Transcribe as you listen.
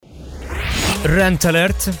Rant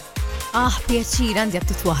alert. Pjaċir, għandi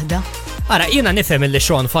għabtit wahda. Ara, jina nifhem li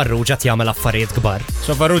Sean Farrugia jagħmel affarijiet kbar.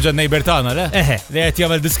 Sean Farrugia n-nejber tagħna, le? Eħe. Li qed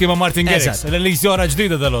jagħmel diski ma' Martin Garrix. Li jżora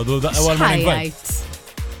ġdida dal-għodu, X'ħajjajt?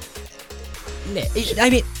 I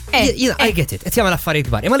mean, I get it, qed jagħmel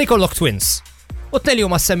affarijiet kbar. Imma li jkollok twins. U t-tnejn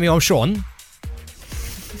huma semmihom Sean.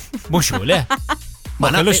 Mhux hu, le?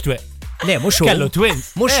 Ma kellux twin. Le, mhux hu. Kellu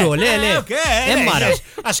twins. Mhux hu, le. Emmara.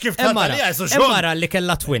 Għax kif tagħmel Emmara li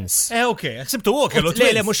kellha twins. Okej, ħsibtu hu kellu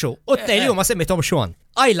twins. Le, mhux hu. U t-tnejn huma semmithom Sean.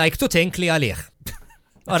 I like to think li għalih.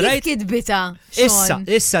 Kif kidbita?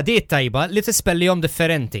 Issa diet tajba li tispellihom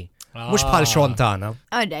differenti. Mhux bħal Sean tagħna.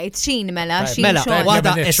 Alright, xin mela, Mela,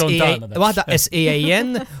 waħda Sean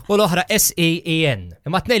S-E-A-N u l-oħra S-E-A-N.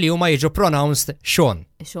 Imma t-tnejn li huma jiġu pronounced Sean.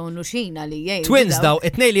 Sean u xin għali jgħid. Twins daw,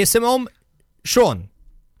 it-tnejn li jisimhom Sean.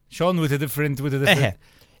 Sean with a different. Eħe.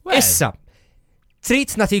 Issa,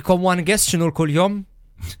 trid nagħtikom one guess x'inhu l-kuljum?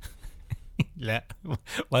 Le,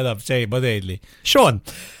 ma bċej, badejdli. Sean.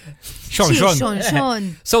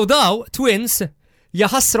 Sean. So daw, twins,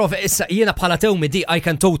 jaħassru issa jiena bħala tewmi di I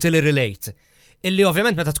can totally relate. Illi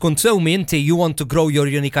ovvjament meta tkun tewmi inti you want to grow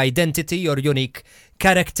your unique identity, your unique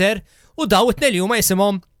character, u daw it-tnejn li huma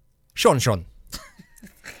jisimhom Sean.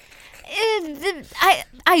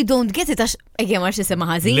 I don't get it, għax egħem għax isem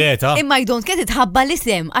ħażin. Leta. Imma I don't get it ħabba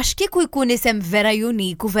l-isem, għax kieku jkun isem vera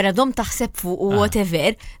unik u vera dom taħseb fuq u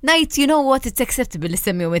whatever, najt, you know what, it's acceptable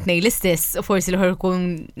l-isem jom it-nej l-istess, u forsi l-ħor kun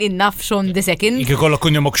innaf Sean the second. Iki kollok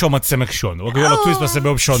kun jomok Sean ma t-semek Sean, u kollok twist ma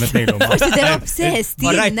s-sebewb Sean it-nejlom. Forsi they're obsessed,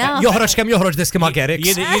 jina. Joħroġ kemm joħroġ diski ma'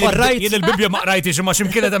 Garrix. Jien il-bibja ma rajti xi ma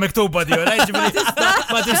ximkienet ta' miktuba di,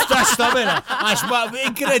 ma tistax tagħmilha, għax ma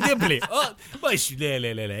inkredibbli. Bax,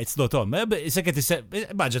 le, it's not on. Sekket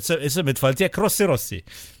isem it-tfal tiegħek Rossi.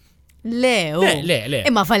 Le.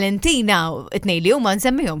 Imma Valentina, it-nej li huma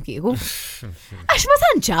nsemmihom kieku. Għax ma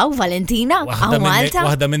tantxaw Valentina, għaw Malta.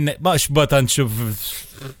 Waħda minn bax batantxu.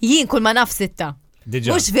 Jien kull ma naf sitta.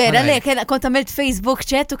 Mux vera, le, kont għamilt Facebook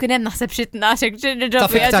chat u kien hemm naħseb xi 12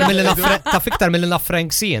 Ta' fiktar mill naf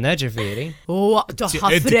Frank Sien, ġifieri.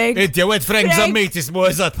 Toħħa Frank. Inti għed Frank Zammit ismu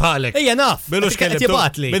eżatt bħalek. Ejja naf. Bilux kellimtu.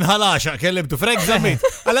 Min ħalaxa kellimtu Frank Zammit.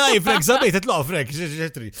 Għalaj Frank Zammit itlaw Frank.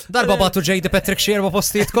 Darba batu ġejdi Patrick Shear ma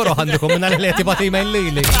postijiet koro għandikom minna li għeti bati email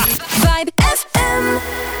li.